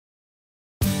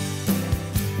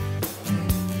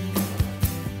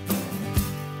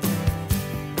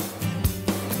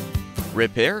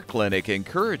Repair Clinic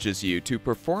encourages you to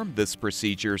perform this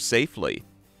procedure safely.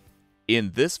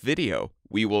 In this video,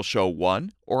 we will show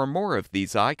one or more of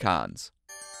these icons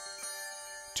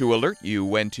to alert you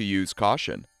when to use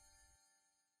caution.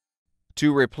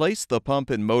 To replace the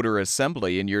pump and motor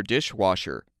assembly in your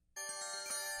dishwasher,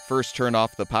 first turn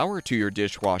off the power to your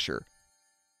dishwasher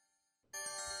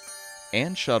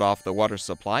and shut off the water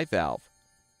supply valve.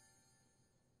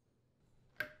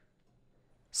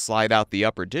 Slide out the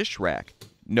upper dish rack.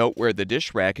 Note where the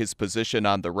dish rack is positioned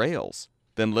on the rails,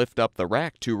 then lift up the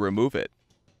rack to remove it.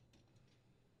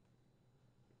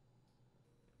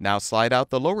 Now slide out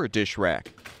the lower dish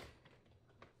rack.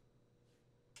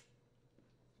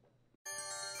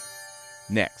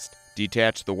 Next,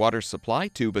 detach the water supply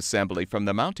tube assembly from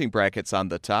the mounting brackets on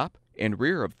the top and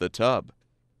rear of the tub.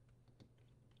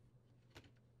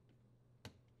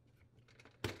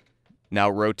 Now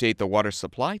rotate the water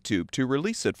supply tube to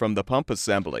release it from the pump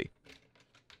assembly.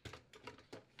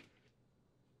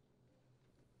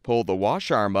 Pull the wash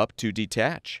arm up to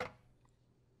detach.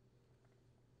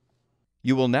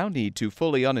 You will now need to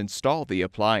fully uninstall the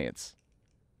appliance.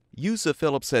 Use a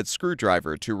Phillips head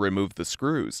screwdriver to remove the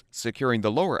screws, securing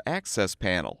the lower access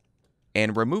panel,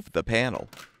 and remove the panel.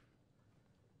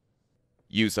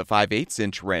 Use a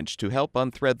 5/8" wrench to help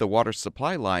unthread the water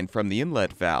supply line from the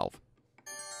inlet valve.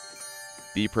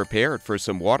 Be prepared for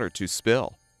some water to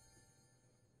spill.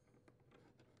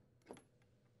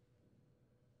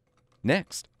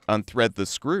 Next, unthread the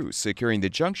screw securing the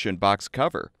junction box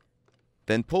cover.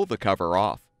 Then pull the cover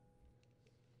off.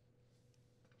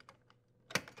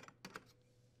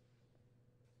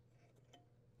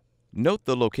 Note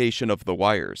the location of the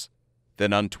wires.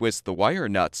 Then untwist the wire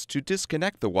nuts to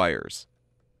disconnect the wires.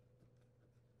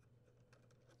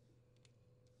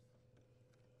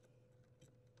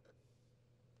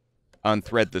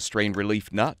 Unthread the strain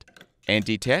relief nut and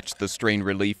detach the strain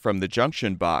relief from the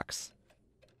junction box.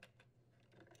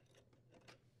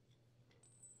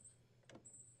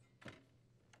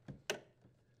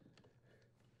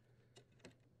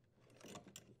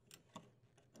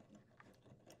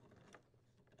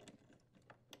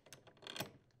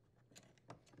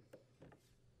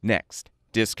 Next,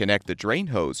 disconnect the drain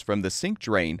hose from the sink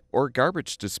drain or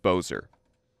garbage disposer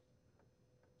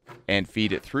and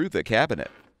feed it through the cabinet.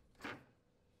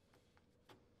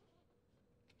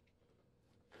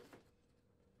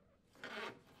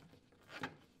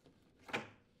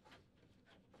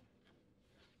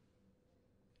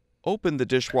 Open the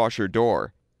dishwasher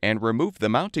door and remove the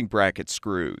mounting bracket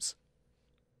screws.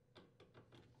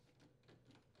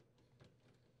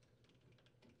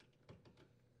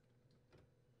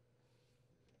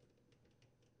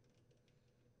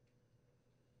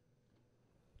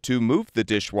 To move the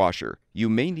dishwasher, you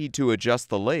may need to adjust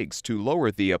the legs to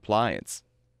lower the appliance.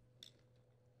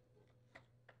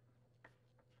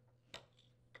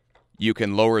 You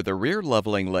can lower the rear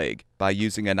leveling leg by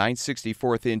using a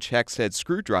 9/64" hex head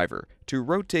screwdriver to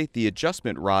rotate the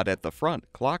adjustment rod at the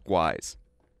front clockwise.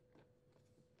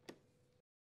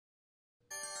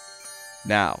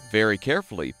 Now, very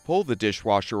carefully pull the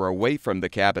dishwasher away from the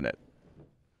cabinet.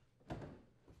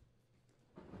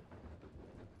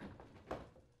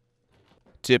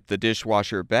 Tip the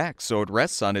dishwasher back so it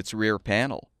rests on its rear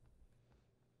panel.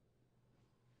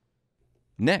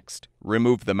 Next,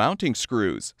 remove the mounting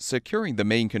screws, securing the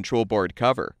main control board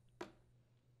cover.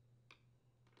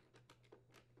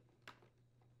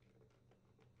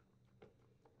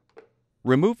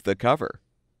 Remove the cover.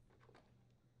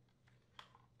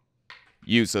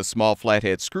 Use a small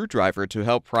flathead screwdriver to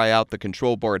help pry out the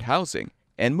control board housing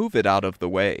and move it out of the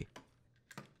way.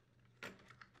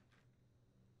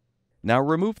 Now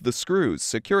remove the screws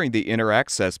securing the inner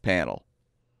access panel.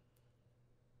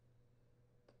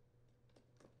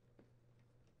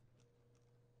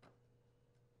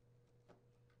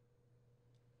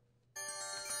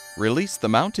 Release the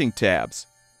mounting tabs.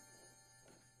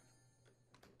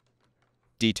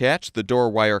 Detach the door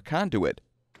wire conduit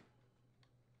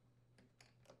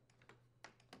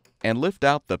and lift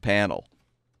out the panel.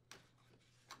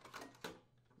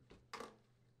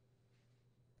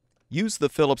 Use the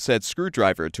Phillips head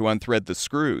screwdriver to unthread the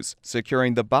screws,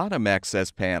 securing the bottom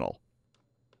access panel.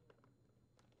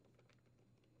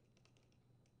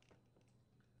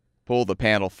 Pull the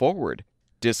panel forward,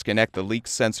 disconnect the leak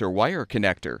sensor wire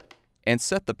connector, and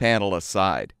set the panel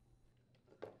aside.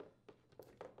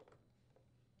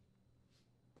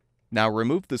 Now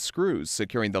remove the screws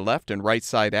securing the left and right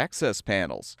side access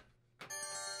panels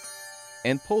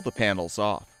and pull the panels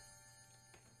off.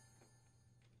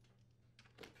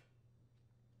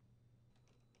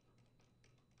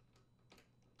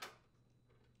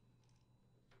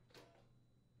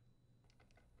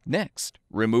 Next,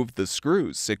 remove the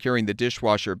screws securing the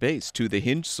dishwasher base to the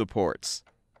hinge supports.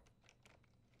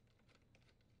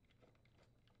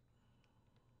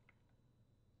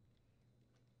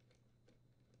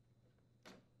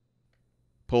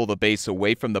 Pull the base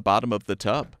away from the bottom of the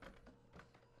tub.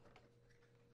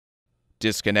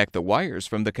 Disconnect the wires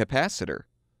from the capacitor.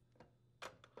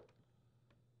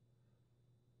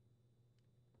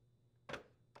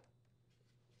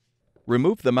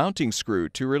 Remove the mounting screw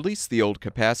to release the old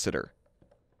capacitor.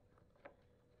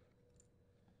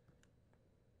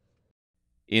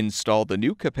 Install the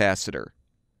new capacitor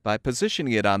by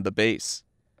positioning it on the base.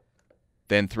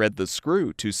 Then thread the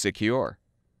screw to secure.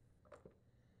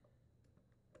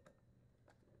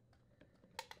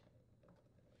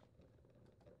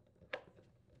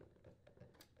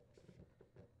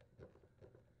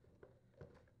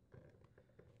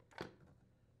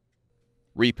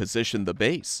 Reposition the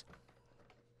base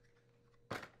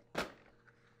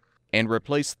and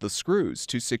replace the screws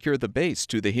to secure the base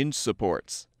to the hinge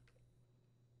supports.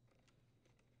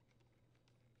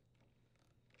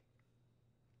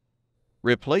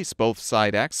 Replace both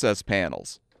side access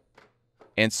panels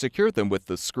and secure them with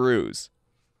the screws.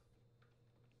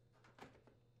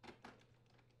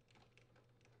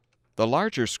 The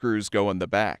larger screws go in the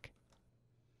back.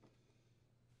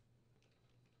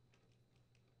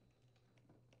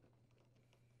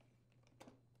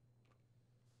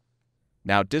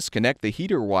 Now disconnect the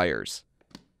heater wires.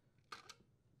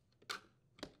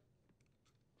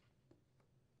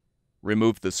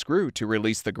 Remove the screw to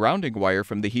release the grounding wire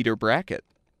from the heater bracket.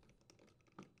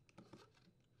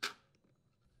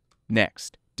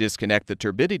 Next, disconnect the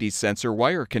turbidity sensor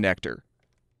wire connector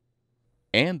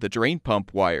and the drain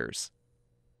pump wires.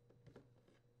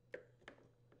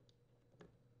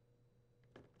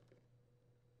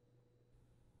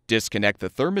 Disconnect the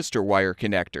thermistor wire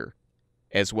connector,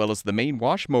 as well as the main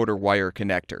wash motor wire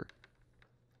connector.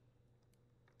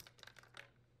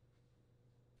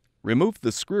 Remove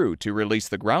the screw to release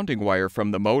the grounding wire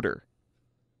from the motor.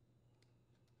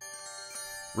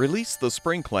 Release the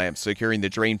spring clamp securing the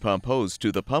drain pump hose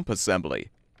to the pump assembly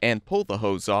and pull the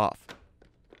hose off.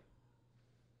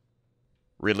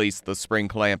 Release the spring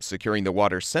clamp securing the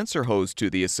water sensor hose to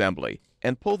the assembly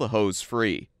and pull the hose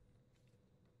free.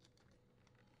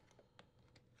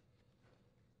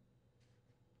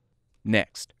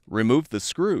 Next, remove the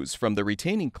screws from the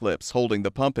retaining clips holding the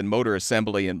pump and motor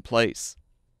assembly in place.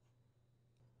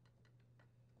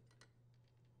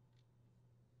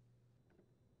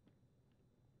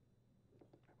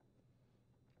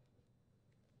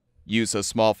 Use a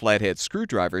small flathead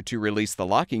screwdriver to release the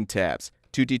locking tabs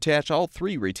to detach all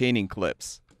 3 retaining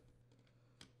clips.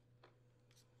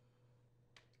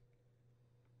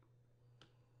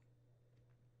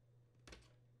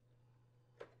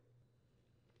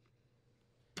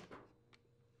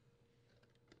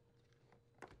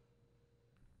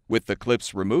 With the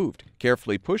clips removed,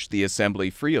 carefully push the assembly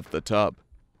free of the tub.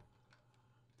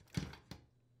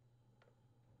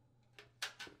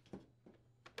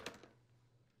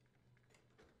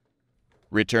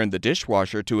 Return the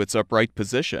dishwasher to its upright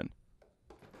position.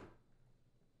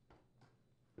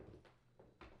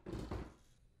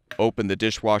 Open the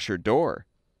dishwasher door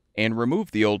and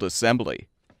remove the old assembly.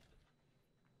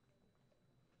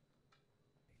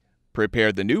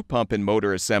 Prepare the new pump and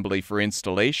motor assembly for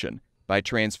installation by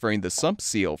transferring the sump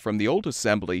seal from the old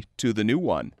assembly to the new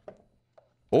one,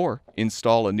 or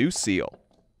install a new seal.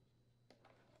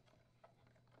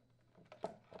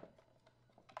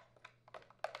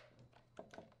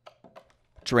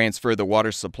 Transfer the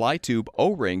water supply tube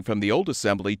O-ring from the old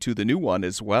assembly to the new one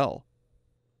as well.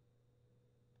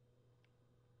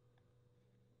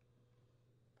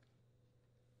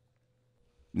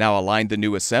 Now align the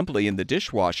new assembly in the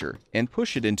dishwasher and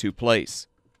push it into place,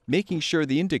 making sure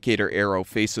the indicator arrow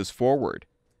faces forward.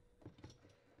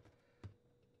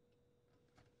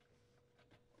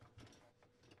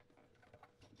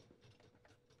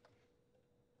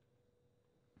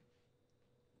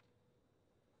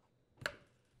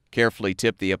 Carefully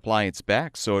tip the appliance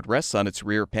back so it rests on its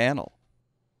rear panel.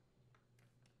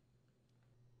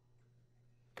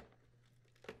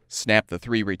 Snap the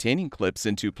 3 retaining clips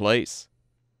into place.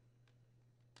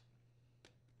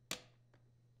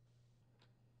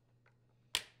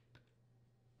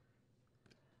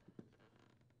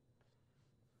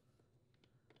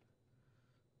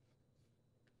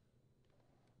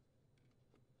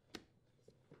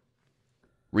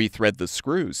 Rethread the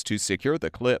screws to secure the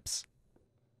clips.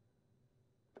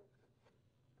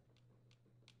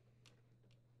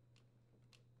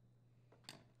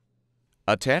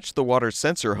 Attach the water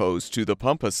sensor hose to the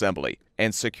pump assembly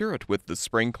and secure it with the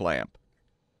spring clamp.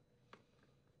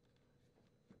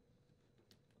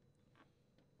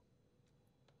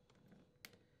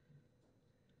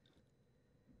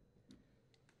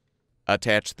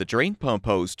 Attach the drain pump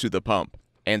hose to the pump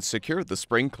and secure the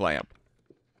spring clamp.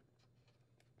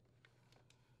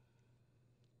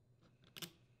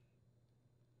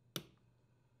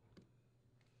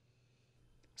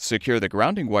 Secure the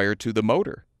grounding wire to the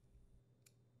motor.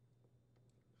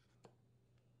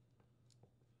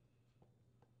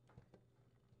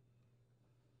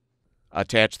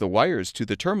 Attach the wires to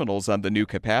the terminals on the new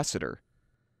capacitor.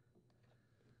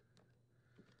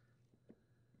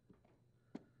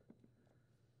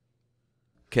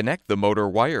 Connect the motor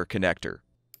wire connector.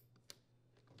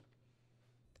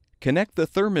 Connect the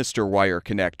thermistor wire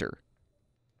connector.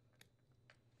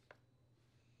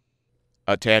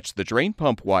 Attach the drain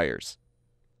pump wires.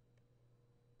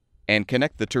 And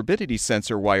connect the turbidity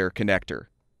sensor wire connector.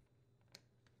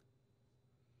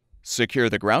 Secure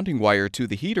the grounding wire to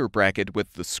the heater bracket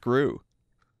with the screw.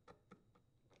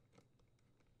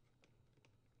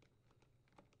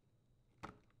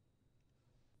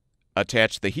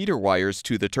 Attach the heater wires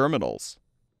to the terminals.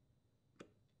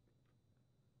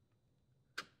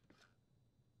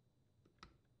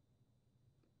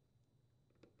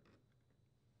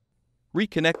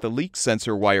 Reconnect the leak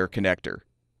sensor wire connector.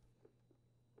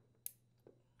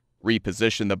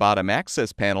 Reposition the bottom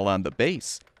access panel on the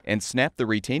base and snap the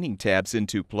retaining tabs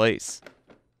into place.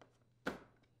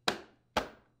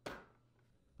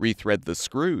 Rethread the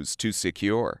screws to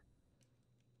secure.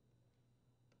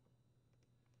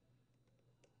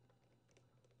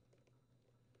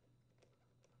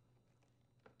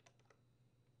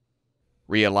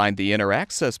 Realign the inner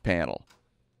access panel.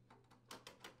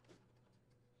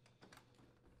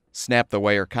 Snap the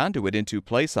wire conduit into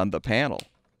place on the panel.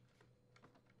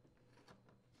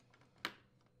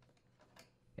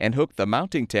 And hook the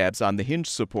mounting tabs on the hinge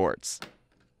supports.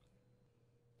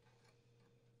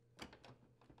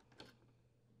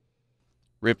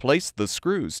 Replace the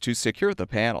screws to secure the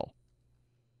panel.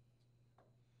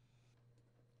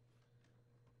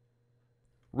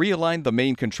 Realign the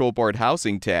main control board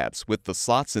housing tabs with the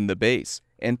slots in the base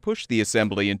and push the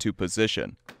assembly into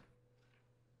position.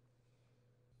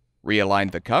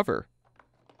 Realign the cover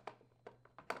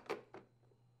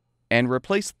and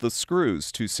replace the screws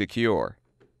to secure.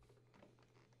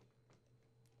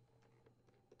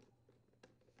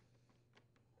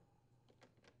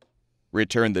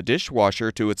 Return the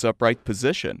dishwasher to its upright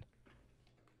position.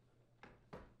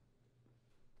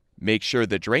 Make sure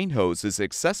the drain hose is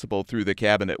accessible through the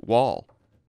cabinet wall,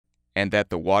 and that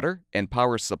the water and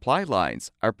power supply lines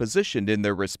are positioned in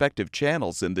their respective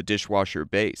channels in the dishwasher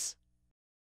base.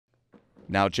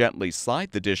 Now gently slide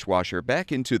the dishwasher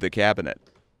back into the cabinet.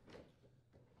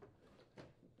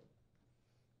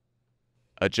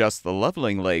 Adjust the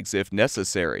leveling legs if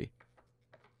necessary.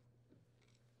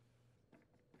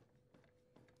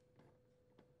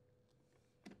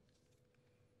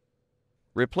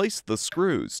 Replace the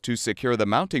screws to secure the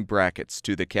mounting brackets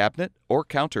to the cabinet or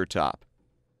countertop.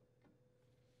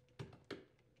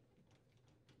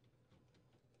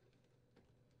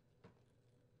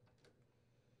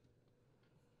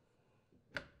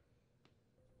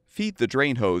 Feed the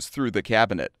drain hose through the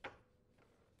cabinet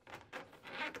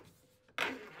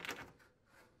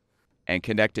and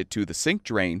connect it to the sink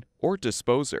drain or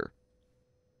disposer.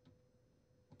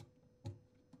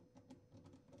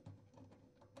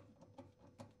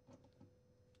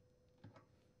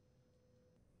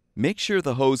 Make sure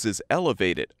the hose is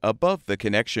elevated above the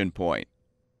connection point.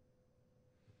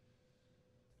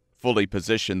 Fully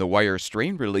position the wire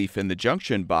strain relief in the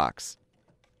junction box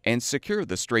and secure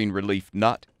the strain relief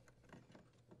nut.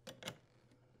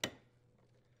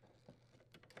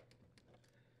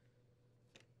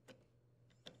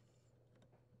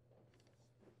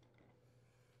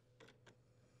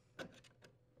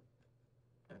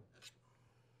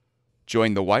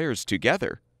 Join the wires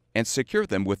together and secure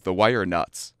them with the wire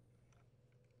nuts.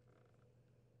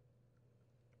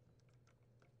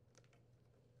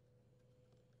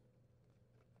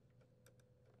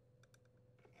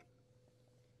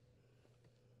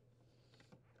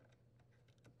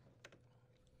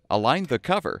 Align the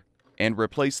cover and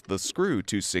replace the screw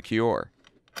to secure.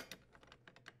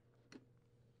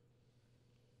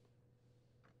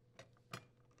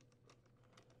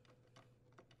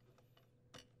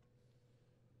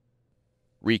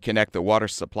 Reconnect the water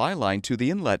supply line to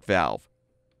the inlet valve.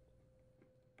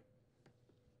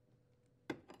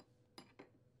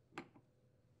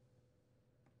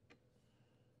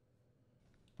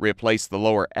 Replace the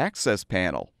lower access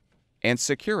panel and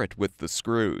secure it with the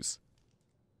screws.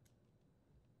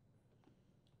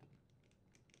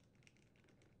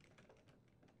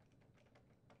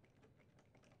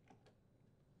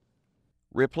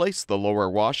 Replace the lower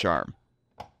wash arm.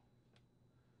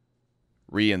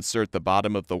 Reinsert the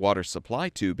bottom of the water supply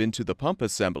tube into the pump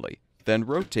assembly, then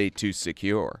rotate to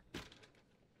secure.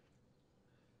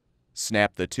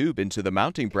 Snap the tube into the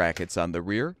mounting brackets on the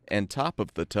rear and top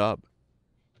of the tub.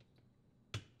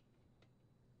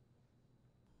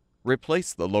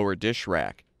 Replace the lower dish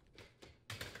rack.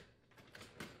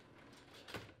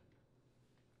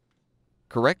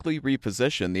 Correctly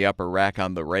reposition the upper rack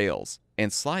on the rails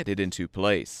and slide it into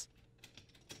place.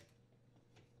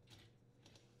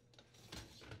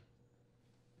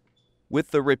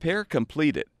 With the repair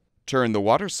completed, turn the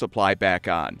water supply back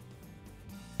on,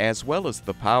 as well as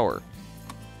the power,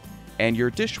 and your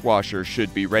dishwasher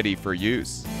should be ready for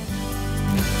use.